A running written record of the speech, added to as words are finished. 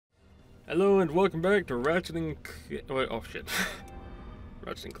Hello and welcome back to Ratchet and wait, oh shit.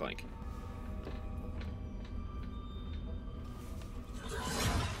 Ratchet and Clank.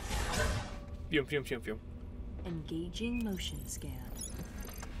 Fium. Engaging motion scan.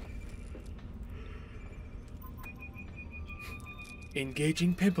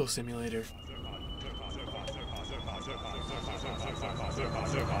 Engaging pimple simulator.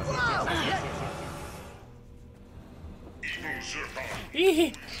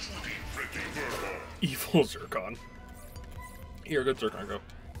 Evil Zurkon. Here, good Zurkon, go.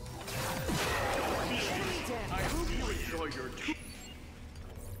 I hope you enjoy your tour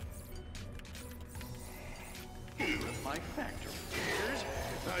of my factory. Here's,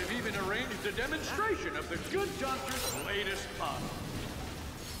 I've even arranged a demonstration of the Good Doctor's latest model.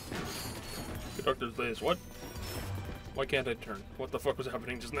 Good Doctor's latest what? Why can't I turn? What the fuck was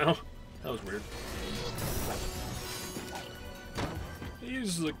happening just now? That was weird.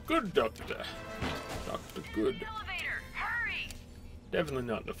 He's a good doctor. Dr. Good. Elevator, hurry! Definitely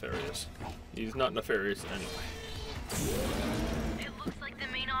not nefarious. He's not nefarious anyway. It looks like the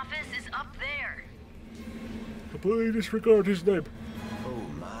main office is up there. Completely disregard his name. Oh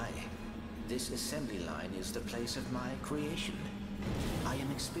my. This assembly line is the place of my creation. I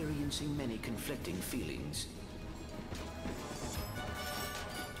am experiencing many conflicting feelings.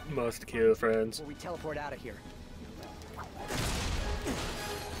 Must kill friends. Before we teleport out of here.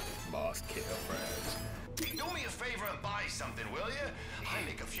 Must kill friends. Do me a favor and buy something, will you? I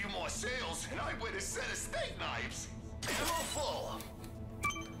make a few more sales and I win a set of steak knives. Ammo full.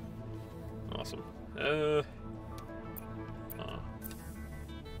 Awesome.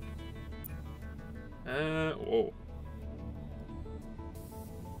 Whoa.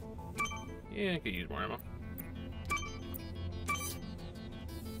 Yeah, I could use more ammo.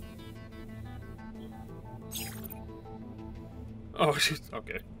 Oh, she's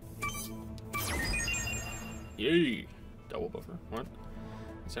okay. Yay! Double buffer. What?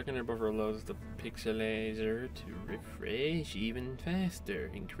 The secondary buffer allows the pixelizer to refresh even faster,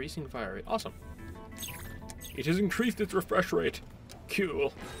 increasing fire rate. Awesome. It has increased its refresh rate.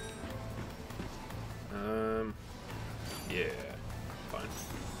 Cool. Yeah. Fine.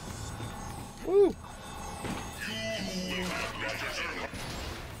 Woo!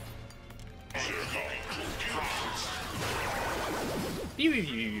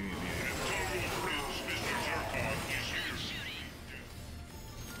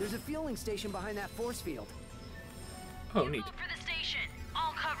 There's a fueling station behind that force field. Oh, neat. Go for the station.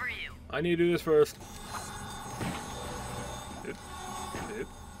 I'll cover you. I need to do this first.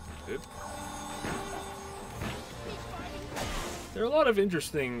 There are a lot of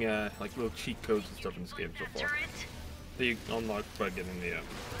interesting, like little cheat codes and stuff in this game so far. That you unlock by getting the,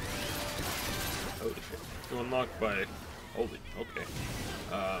 holy shit. You unlock by, holy, okay.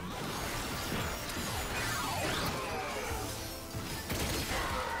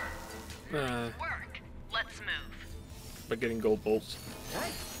 Work. Let's move. By getting gold bolts.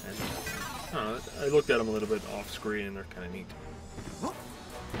 And, I don't know, I looked at them a little bit off screen and they're kind of neat.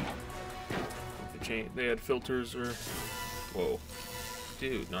 They had filters or... Whoa.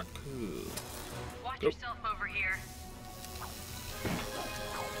 Dude, not cool. Watch yourself over here.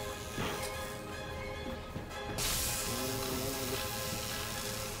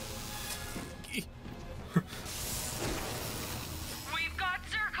 We've got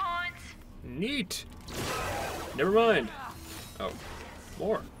Zurkons! Neat! Never mind. Oh.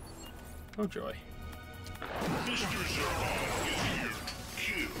 More. Oh joy.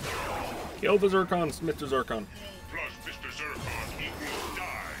 Kill the Zurkons, Mr. Zurkon. Plus Mr. Zurkon equals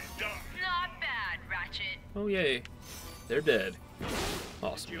die. Not bad, Ratchet. Oh yay. They're dead.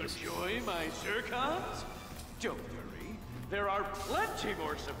 Awesome. Do you enjoy my Zurkons? Don't worry, there are plenty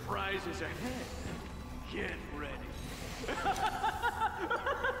more surprises ahead. Get ready.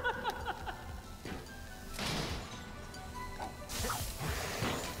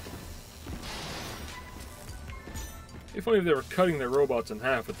 It'd be funny if they were cutting their robots in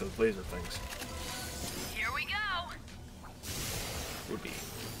half with those laser things. Here we go. Would be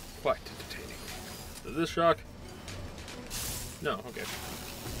quite entertaining. Does this shock? No, okay.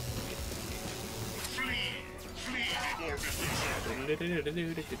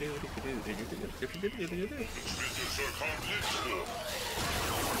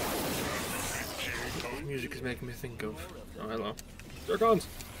 Music is making me think of... Oh, hello. Zurkons!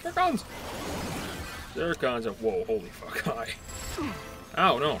 Zurkons! Zurkons of... Whoa, holy fuck. Hi.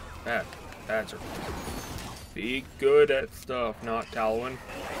 Ow, no. Bad. Bad Zurkons. Be good at stuff, not Talwyn.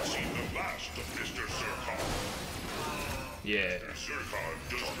 Seen the last of Mr. Zurkon. Yeah. Zurkon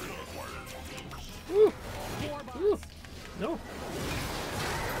doesn't require functions. Woo! Woo! No.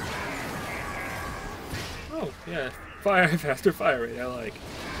 Oh, yeah. Faster fire rate, I like.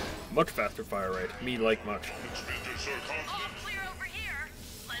 Much faster fire rate. Me like much. All clear over here.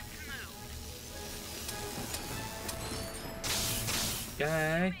 Let's move.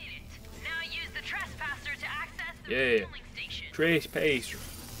 Guy. Made it. Now use the trespasser to access the Yeah. refueling station. Trace pace.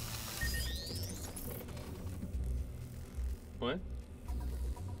 What?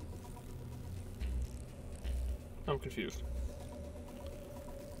 I'm confused.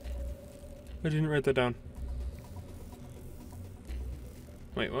 I didn't write that down.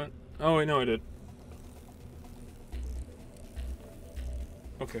 Wait, what? Oh, wait, no, I did.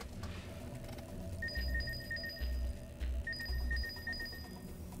 Okay.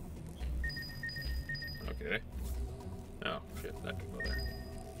 Okay. Oh, shit, that can go there.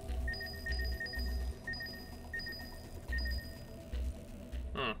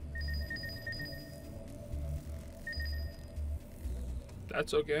 Huh.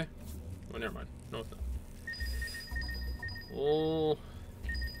 That's okay. Oh, never mind. No, it's not. Oh.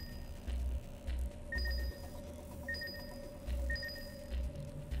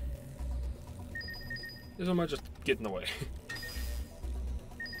 This one might just get in the way.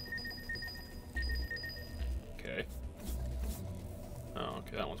 Okay. Oh,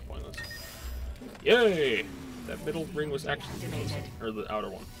 okay, that one's pointless. Yay! That middle ring was actually pointless. Or the outer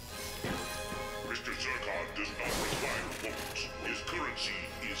one. Mr. Zurkon does not require votes. His currency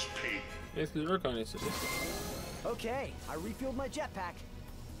is paid. Yes, the Zurkon is assistant. Okay, I refueled my jetpack.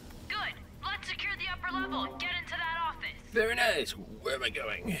 Good. Let's secure the upper level and get into that office. Very nice. Where am I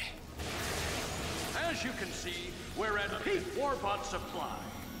going? As you can see, we're at peak warbot supply.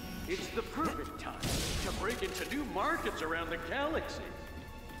 It's the perfect time to break into new markets around the galaxy.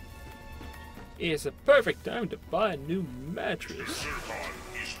 It's a perfect time to buy a new mattress. Zurkon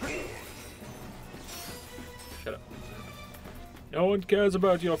is born. Shut up. No one cares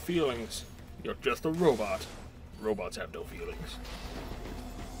about your feelings. You're just a robot. Robots have no feelings.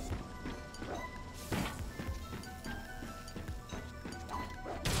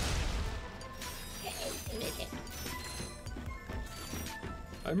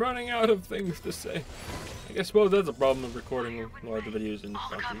 I'm running out of things to say. I suppose that's a problem of recording large videos and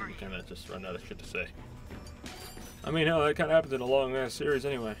stuff. You kind of just run out of shit to say. I mean, hell, that kind of happens in a long ass series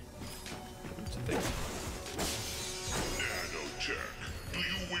anyway. Nanotech, do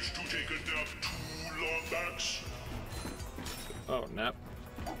you wish to take a nap too, Longbacks? Oh, nap.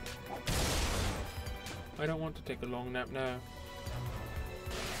 I don't want to take a long nap now.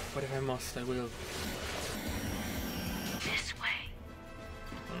 But if I must, I will. This way.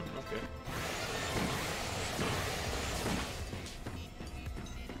 Okay.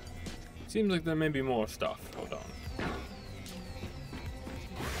 Seems like there may be more stuff. Hold on.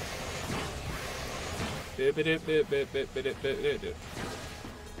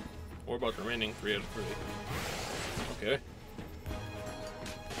 Warbots remaining 3 out of 3. Okay.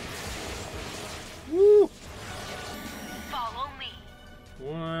 Woo! Follow me.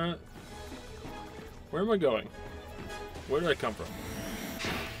 What? Where am I going? Where did I come from?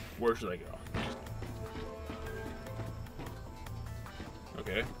 Where should I go?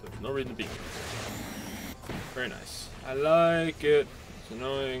 Okay, there's no reason to be here. Very nice. I like it. It's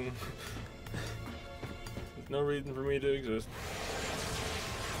annoying. There's no reason for me to exist.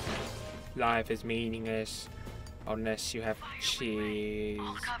 Life is meaningless unless you have cheese.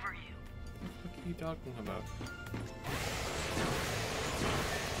 I'll cover you. What are you talking about?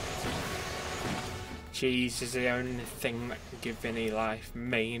 Cheese is the only thing that can give any life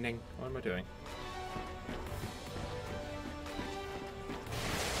meaning. What am I doing?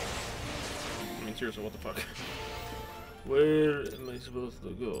 I mean, seriously, what the fuck? Where am I supposed to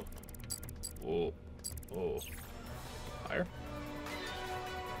go? Oh. Oh. Higher?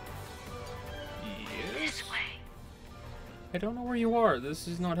 Yes? This way. I don't know where you are. This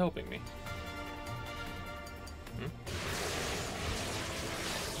is not helping me.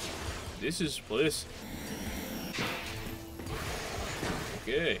 This is bliss.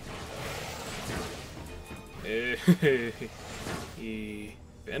 Okay.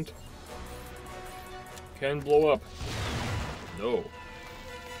 Vent. Can blow up. No.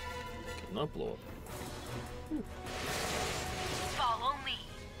 Cannot blow up. Ooh. Follow me.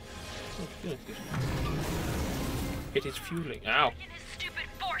 Oh, yeah, good. It is fueling. Ow. In his stupid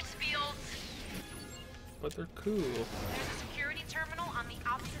force fields. But they're cool. There's a security terminal on the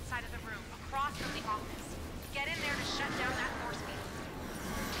opposite side of the room, across from the office. Get in there to shut down that force field.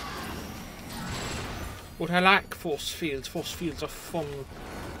 But I like force fields. Force fields are fun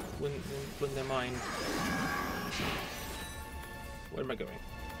when they're mine. Where am I going?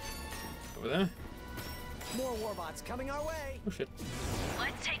 Over there? More warbots coming our way. Oh shit.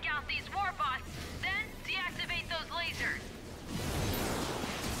 Let's take out these warbots, then deactivate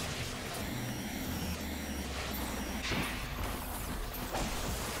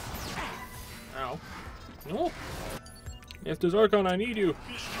No. Mr. Zurkon, I need you.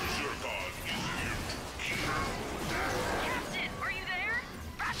 Captain, are you there?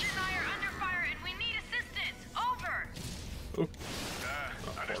 Ratchet and I are under fire and we need assistance. Over. Oh.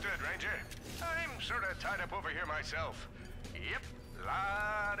 Understood, Ranger. I'm sort of tied up over here myself. Yep,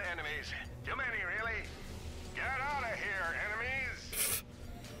 lot of enemies. Too many, really. Get out of here, enemies.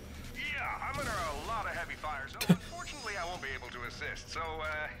 Yeah, I'm under a lot of heavy fire, so unfortunately I won't be able to assist. So,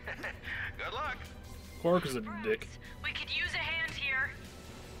 good luck. Quark is a dick. We could use a hand here.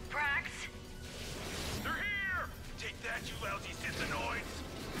 Brax. They're here! Take that, you lousy synthenoids!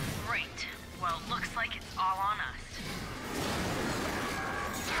 Great. Well, looks like it's all on us.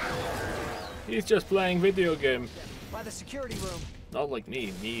 He's just playing video game. By the security room. Not like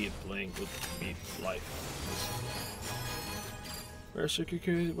me playing with me life. Where's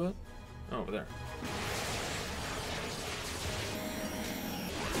security? What? Oh, over there.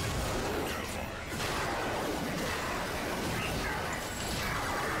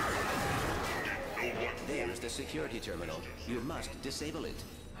 There is the security terminal. You must disable it.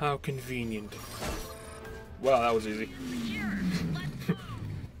 How convenient. Wow, that was easy.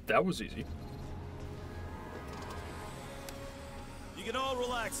 That was easy. You can all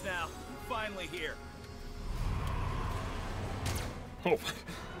relax now. I'm finally here. Oh.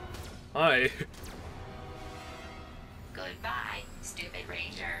 Hi. Goodbye, stupid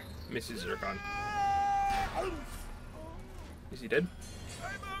ranger. Mrs. Zurkon. Is he dead?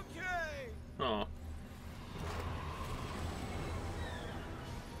 I'm okay. Oh.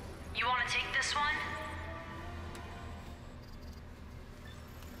 You want to take this one?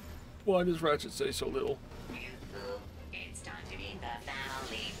 Why does Ratchet say so little? It's time to be the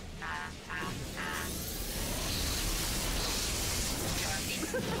family.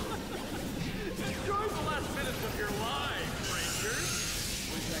 Enjoy the last minutes of your lives, Rangers.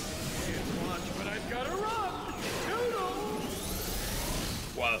 Wish I could stay and watch, but I've got to run. Toodles!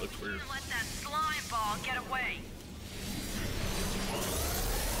 Wow, that looks weird. Let that slime ball get away.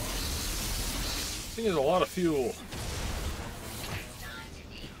 I think there's a lot of fuel.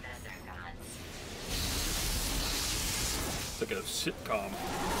 It's like a sitcom.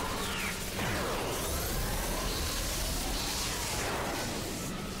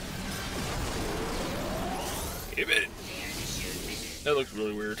 Give it. That looks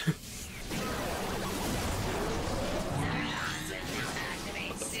really weird.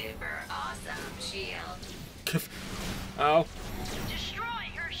 Super awesome shield. Ow. Destroy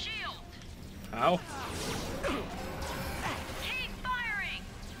her shield. Ow. Keep firing.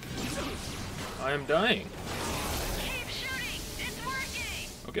 I am dying. Keep shooting. It's working.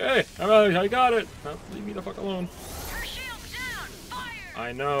 Okay, I got it. Oh, leave me the fuck alone. Her shield's down. Fire.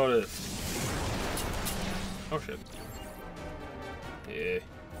 I noticed. Oh shit. Yeah.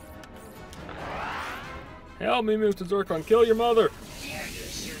 Help me, Mr. Zurkon. Kill your mother. Dare you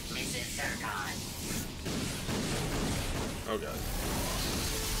shoot Mrs. Zurkon. Oh god.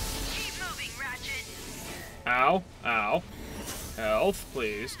 Keep moving, Ratchet. Ow. Ow. Health,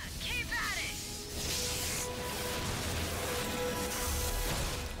 please. Keep at it.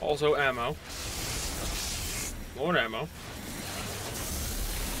 Also ammo. More ammo.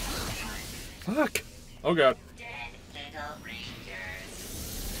 Fuck. Oh god. Dead little rangers.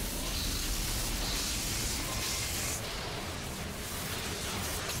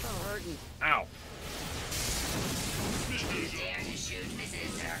 Oh, hurting. Ow. Dare to shoot Mrs.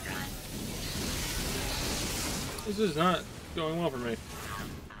 Zurkon. This is not going well for me.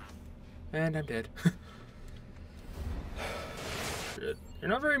 And I'm dead. Shit. You're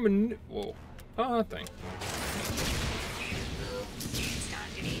not very whoa. Oh, that thing. It's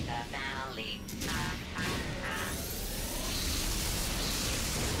time to be the family.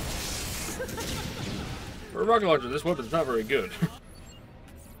 For a rocket launcher, this weapon's not very good.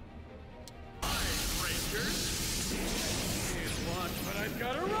 Rangers. Can't watch, but I've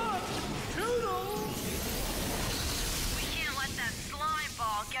got to run. Toodles! We can't let that slime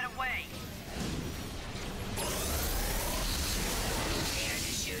ball get away. Dare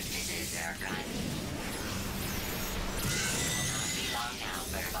to shoot Mrs. Zurkon. Not be long now,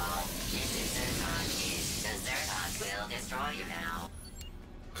 Furball. Mrs. Zurkon is the Zurkons will destroy you now.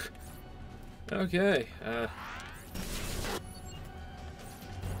 Okay,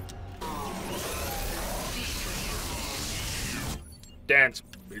 dance,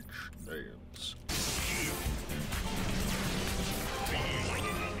 bitch, dance.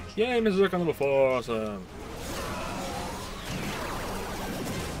 Yay, Mrs. Zurkon level 4, awesome.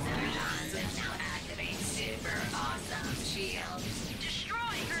 Zurkons will now activate super awesome shield.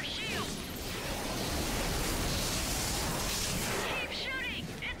 Destroy her shield. Keep shooting.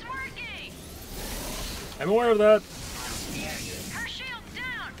 It's working. I'm aware of that. Her shield's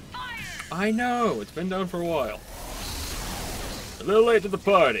down! Fire! I know, it's been down for a while. A little late to the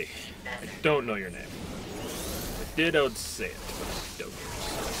party. I don't know your name. If I did, I would say it, but I don't.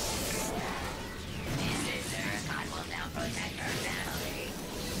 Mrs. Zurkon will now protect her family.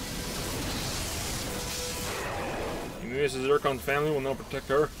 You mean Mrs. Zurkon's family will now protect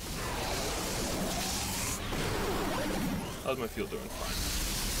her? How's my field doing? Fine.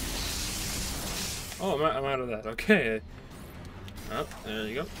 Oh, I'm out of that. Okay. Oh, there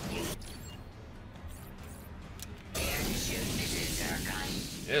you go.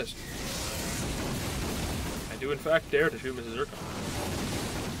 Yes. I do in fact dare to shoot Mrs. Zurkon.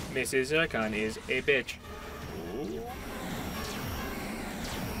 Mrs. Zurkon is a bitch. Ooh.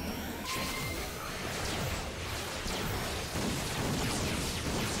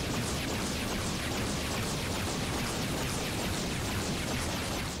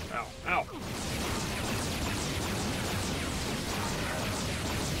 Ow, ow.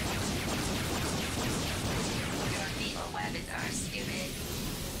 Your feeble weapons are stupid.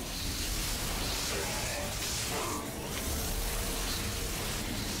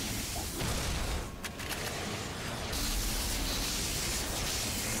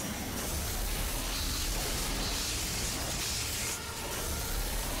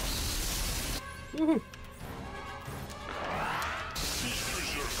 Woohoo.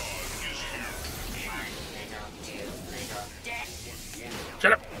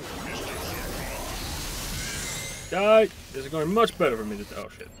 Shut up! Die! This is going much better for me to. Oh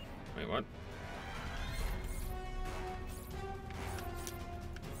shit. Wait, what?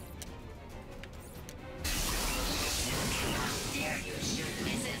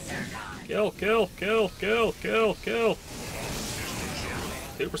 Kill, kill, kill, kill, kill, kill!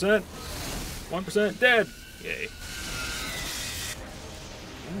 2%! 1% dead! Yay.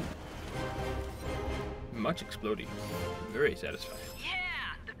 Ooh. Much exploding. Very satisfying.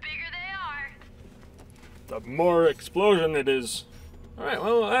 Yeah, the bigger they are. The more explosion it is. Alright,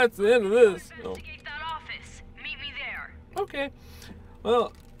 well, that's the end of this. Oh. Investigate that office. Meet me there. Okay.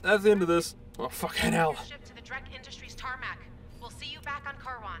 Well, that's the end of this. Oh, fucking hell. Ship to the Drek Industries tarmac. We'll see you back on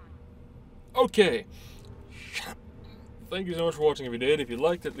Karwan. Okay. Thank you so much for watching if you did. If you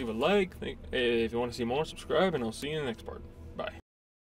liked it, leave a like. If you want to see more, subscribe, and I'll see you in the next part. Bye.